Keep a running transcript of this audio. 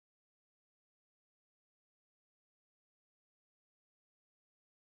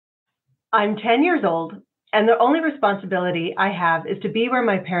I'm 10 years old, and the only responsibility I have is to be where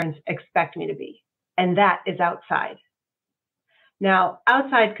my parents expect me to be, and that is outside. Now,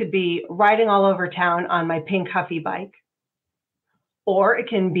 outside could be riding all over town on my pink Huffy bike, or it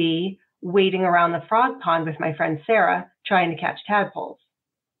can be wading around the frog pond with my friend Sarah trying to catch tadpoles.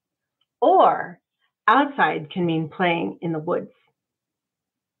 Or outside can mean playing in the woods.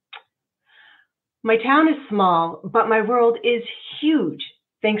 My town is small, but my world is huge,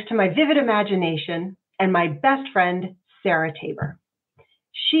 thanks to my vivid imagination and my best friend, Sarah Tabor.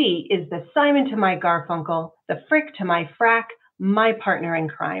 She is the Simon to my Garfunkel, the Frick to my Frack, my partner in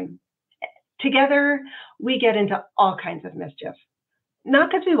crime. Together, we get into all kinds of mischief.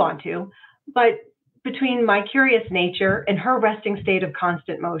 Not because we want to, but between my curious nature and her resting state of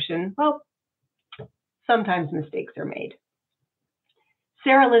constant motion, well, sometimes mistakes are made.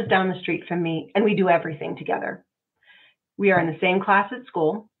 Sarah lives down the street from me, and we do everything together. We are in the same class at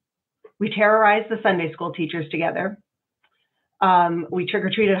school. We terrorize the Sunday school teachers together. We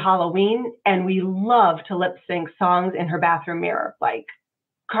trick-or-treat at Halloween, and we love to lip-sync songs in her bathroom mirror, like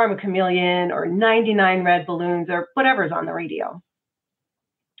Karma Chameleon or 99 Red Balloons or whatever's on the radio.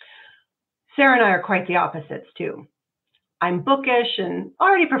 Sarah and I are quite the opposites, too. I'm bookish and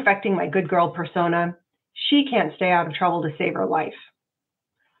already perfecting my good girl persona. She can't stay out of trouble to save her life.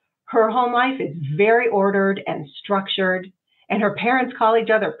 Her home life is very ordered and structured, and her parents call each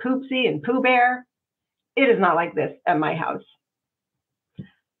other Poopsie and Pooh Bear. It is not like this at my house.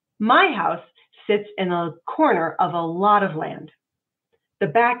 My house sits in a corner of a lot of land. The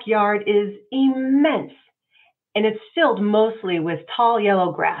backyard is immense, and it's filled mostly with tall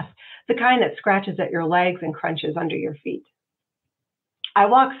yellow grass, the kind that scratches at your legs and crunches under your feet. I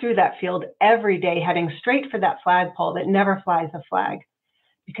walk through that field every day, heading straight for that flagpole that never flies a flag,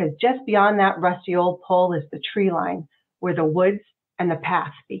 because just beyond that rusty old pole is the tree line where the woods and the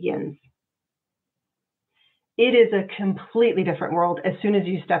path begins. It is a completely different world as soon as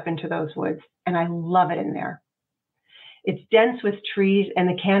you step into those woods, and I love it in there. It's dense with trees, and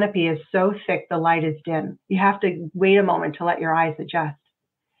the canopy is so thick the light is dim. You have to wait a moment to let your eyes adjust.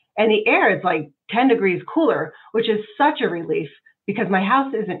 And the air is like 10 degrees cooler, which is such a relief because my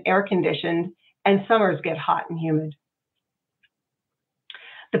house isn't air conditioned and summers get hot and humid.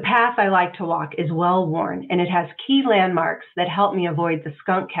 The path I like to walk is well worn, and it has key landmarks that help me avoid the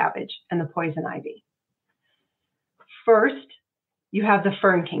skunk cabbage and the poison ivy. First, you have the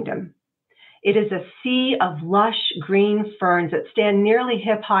fern kingdom. It is a sea of lush green ferns that stand nearly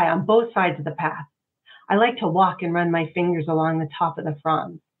hip high on both sides of the path. I like to walk and run my fingers along the top of the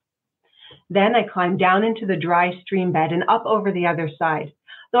fronds. Then I climb down into the dry stream bed and up over the other side,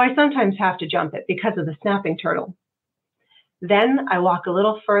 though I sometimes have to jump it because of the snapping turtle. Then I walk a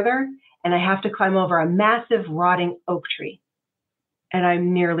little further and I have to climb over a massive rotting oak tree. And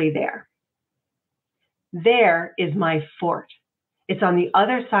I'm nearly there. There is my fort. It's on the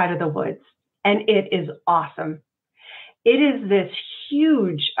other side of the woods, and it is awesome. It is this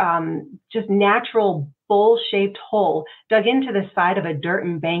huge, just natural bowl-shaped hole dug into the side of a dirt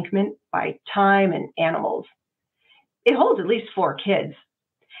embankment by time and animals. It holds at least 4 kids,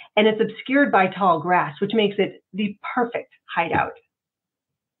 and it's obscured by tall grass, which makes it the perfect hideout.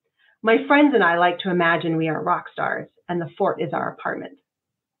 My friends and I like to imagine we are rock stars, and the fort is our apartment.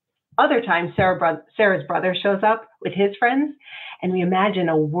 Other times, Sarah's brother shows up with his friends, and we imagine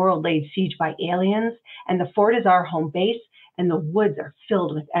a world laid siege by aliens, and the fort is our home base, and the woods are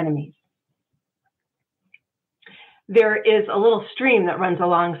filled with enemies. There is a little stream that runs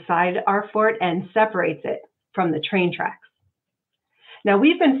alongside our fort and separates it from the train tracks. Now,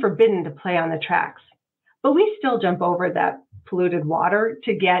 we've been forbidden to play on the tracks, but we still jump over that polluted water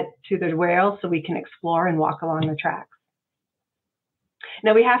to get to the rails so we can explore and walk along the tracks.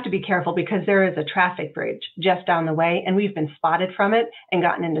 Now, we have to be careful because there is a traffic bridge just down the way, and we've been spotted from it and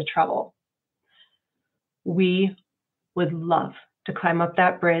gotten into trouble. We would love to climb up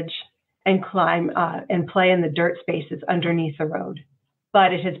that bridge and climb and play in the dirt spaces underneath the road.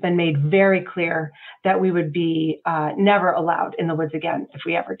 But it has been made very clear that we would be never allowed in the woods again if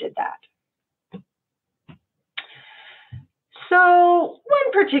we ever did that. So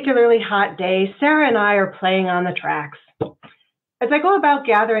one particularly hot day, Sarah and I are playing on the tracks. As I go about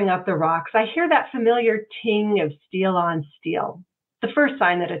gathering up the rocks, I hear that familiar ting of steel on steel, the first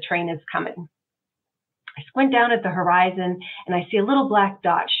sign that a train is coming. I squint down at the horizon and I see a little black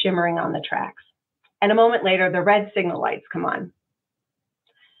dot shimmering on the tracks. And a moment later, the red signal lights come on.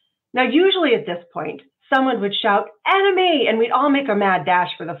 Now, usually at this point, someone would shout, "Enemy!" and we'd all make a mad dash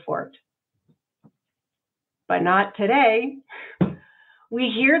for the fort. But not today. We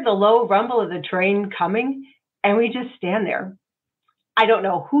hear the low rumble of the train coming, and we just stand there. I don't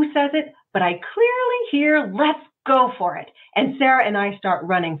know who says it, but I clearly hear, "Let's go for it," and Sarah and I start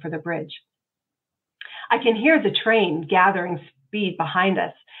running for the bridge. I can hear the train gathering speed behind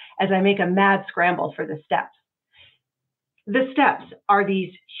us as I make a mad scramble for the steps. The steps are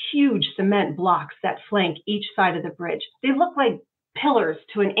these huge cement blocks that flank each side of the bridge. They look like pillars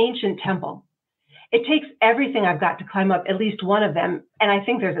to an ancient temple. It takes everything I've got to climb up at least one of them, and I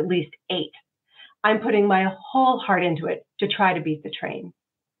think there's at least 8. I'm putting my whole heart into it to try to beat the train.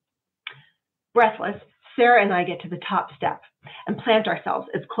 Breathless, Sarah and I get to the top step and plant ourselves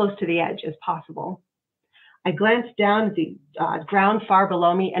as close to the edge as possible. I glance down at the ground far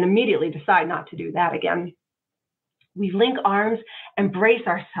below me and immediately decide not to do that again. We link arms and brace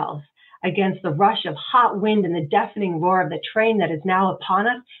ourselves against the rush of hot wind and the deafening roar of the train that is now upon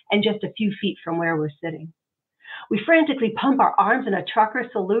us and just a few feet from where we're sitting. We frantically pump our arms in a trucker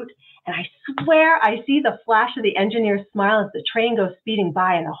salute, and I swear I see the flash of the engineer's smile as the train goes speeding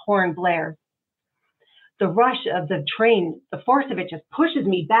by and the horn blares. The rush of the train, the force of it just pushes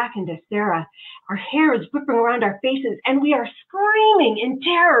me back into Sarah. Our hair is whipping around our faces, and we are screaming in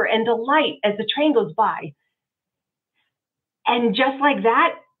terror and delight as the train goes by. And just like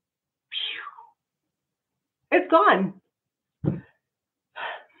that, phew, it's gone.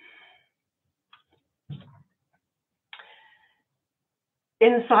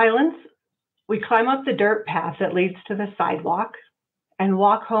 In silence, we climb up the dirt path that leads to the sidewalk and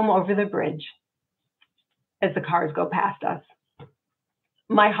walk home over the bridge as the cars go past us.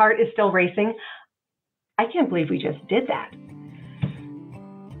 My heart is still racing. I can't believe we just did that.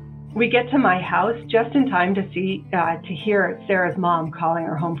 We get to my house just in time to hear Sarah's mom calling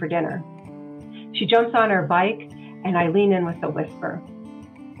her home for dinner. She jumps on her bike, and I lean in with a whisper.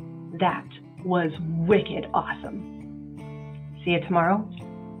 "That was wicked awesome. See you tomorrow."